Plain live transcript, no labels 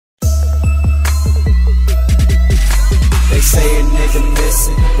They say a nigga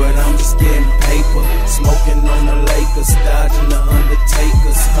missing, but I'm just getting paper. Smoking on the Lakers, dodging the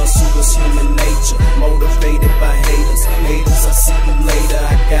Undertakers. Hustle is human nature, motivated by haters. Haters, I see you later,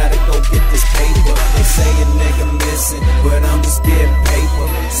 I gotta go get this paper. They say a nigga missing, but I'm just getting paper.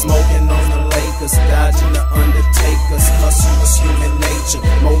 Smoking on the Lakers, dodging the Undertakers. Hustle is human nature,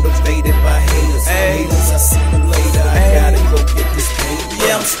 motivated by haters. Haters, I see you later, I gotta go get this paper.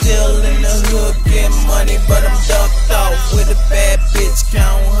 Yeah, I'm still in the hood getting money, but I'm ducked off with a bad bitch,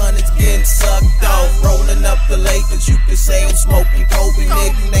 count hundreds getting sucked off. Rolling up the Lakers, you can say I'm smoking Kobe.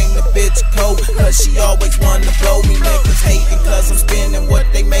 Nigga name the bitch Cole, cause she always wanna blow me. Niggas hating cause I'm spending what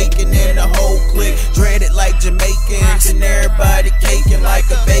they making in the whole clique. Dreaded like Jamaicans and everybody caking like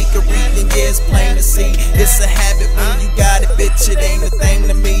a bakery. And yeah, it's plain to see, it's a habit when you got it, bitch, it ain't a thing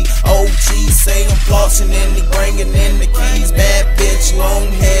to me. OG say I'm flossing and they bringing in the keys. Bad bitch, long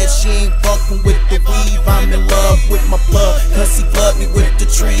hair, she ain't fucking with the weave. I'm in love with my plug, cause he plugged me with the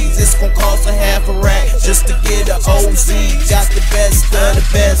trees. It's gon' cost a half a rack just to get a OZ. Got the best of the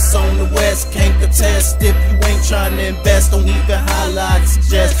best on the west, can't contest. If you ain't trying to invest, don't even holla, I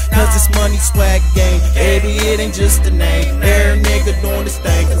suggest. Cause it's money swag game, baby, it ain't just a name. Every nigga doing this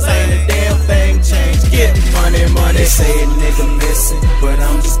thing, cause ain't a damn thing changed. Get money, money. They say a nigga missing, but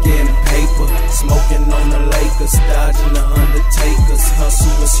I'm just getting paper. Smoking on the Lakers, dodging the Undertakers.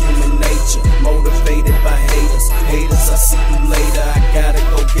 Hustle is human nature, motivated by haters. Haters, I see you later, I gotta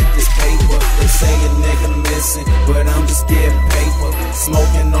go get this paper. They say a nigga missing, but I'm just getting paper.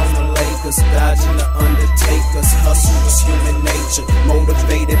 Smoking on the Lakers, dodging the Undertakers. Hustle is human nature,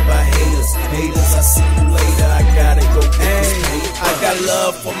 motivated by haters. Haters, I see you later, I gotta go get this paper. I got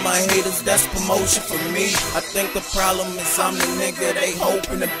love for my haters, that's promotion for me. I think the problem is I'm the nigga they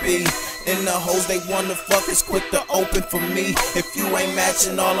hoping to be. And the hoes they wanna fuck is quick to open for me. If you ain't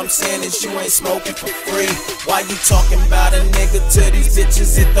matching, all I'm saying is you ain't smoking for free. Why you talking about a nigga to these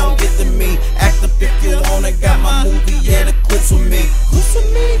bitches? It don't get to me. Act up if you wanna, got my movie, yeah, the clips with me.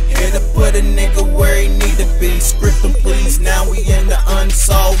 Here to put a nigga where he need to be. Script them please, now we in the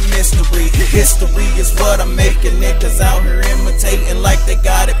unsolved mystery. History is what I'm making. Niggas out here imitating like they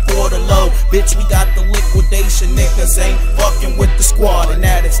got it for the low. Bitch, we got the liquidation. Niggas ain't fucking with the squad, and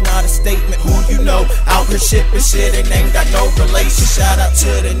that is not a statement. Who you know out here shipping shit and ain't got no relation. Shout out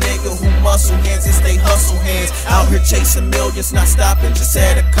to the nigga who muscle hands, it's they hustle hands. Out here chasing millions, not stopping, just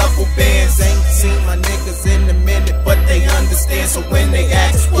had a couple bands. Ain't seen my niggas in a minute, but they understand. So when they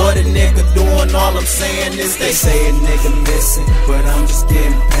ask what a nigga doing, all I'm saying is they say a nigga missing, but I'm just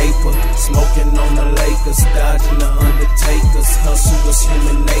getting paper. Smoking on the Lakers, dodging the Undertakers. Hustle is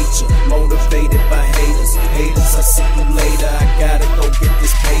human nature, motivated by haters. Haters, I see you later, I gotta go get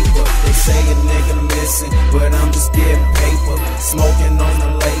this paper. They say a nigga missing, but I'm just getting paper. Smoking on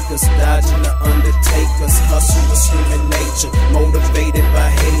the Lakers, dodging the Undertakers. Hustle is human nature, motivated by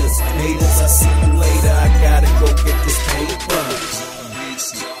haters. Haters, I see you later, I gotta go get this paper.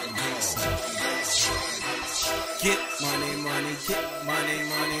 get money, money, get money,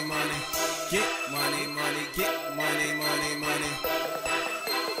 money, money, get money, money, get money, money, money.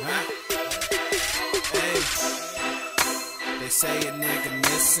 Huh? Hey, they say a nigga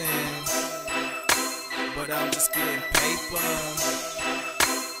missing, but I'm just getting paper.